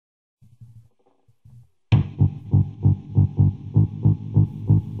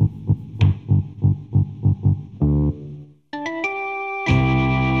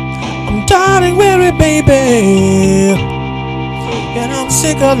baby, and I'm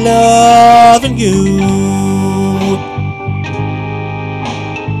sick of loving you.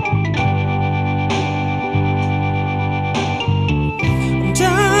 I'm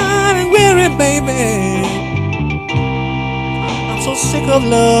tired and weary, baby, I'm so sick of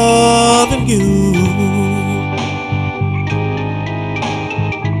loving you.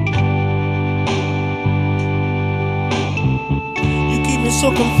 You keep me so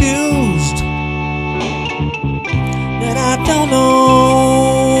confused that I don't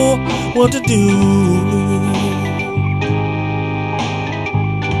know what to do.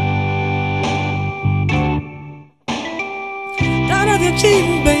 Tired of you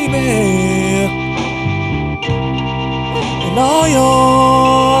cheating, baby, and all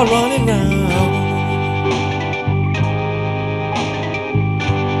your running round.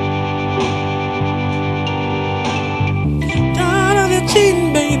 Tired of you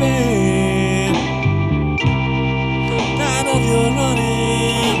cheating, baby, tired of you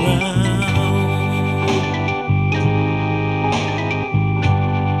running round.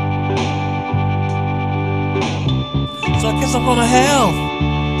 So I guess I'm gonna have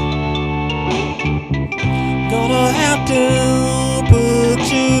to put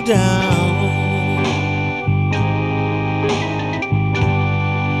you down.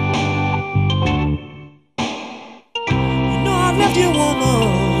 You know I've left you, woman,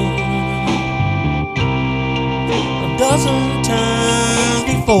 a dozen times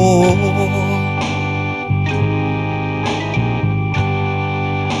before.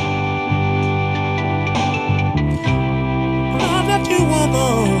 I've left you,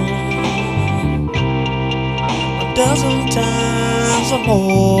 woman, a dozen times or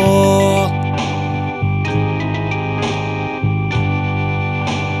more.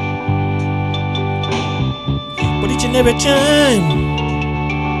 But each and every time,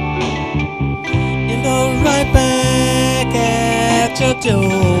 you know, right back at your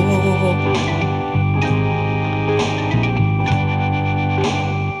door.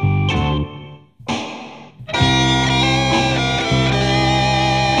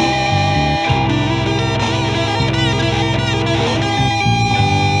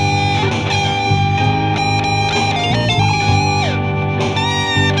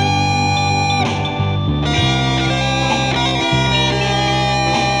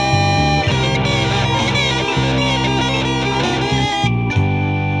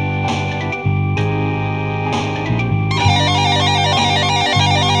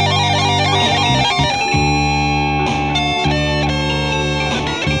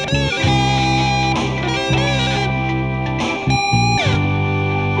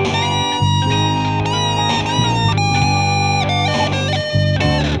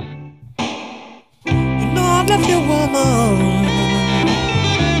 I've left you, woman,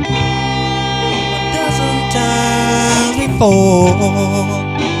 a dozen times before.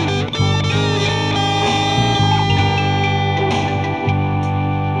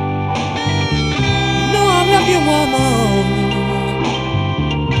 You know I've left you, woman,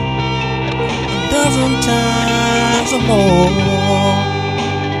 a dozen times or more.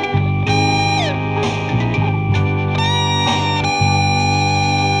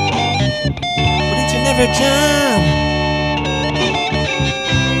 Every time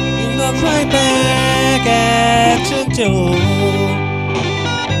you look right back at your door.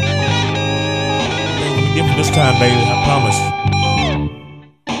 It'll be different this time, baby, I promise.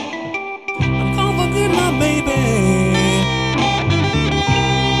 I'm gonna forget my baby.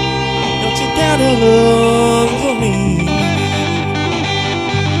 Don't you dare to look for me.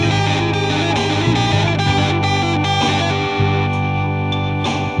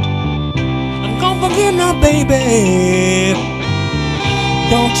 Forget now, baby,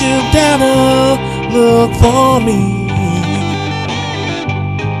 don't you dare to look for me.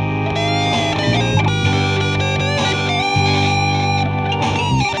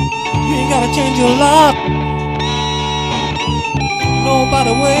 You ain't gotta change your lock, no, by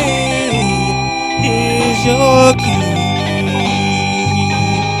the way, here's your key.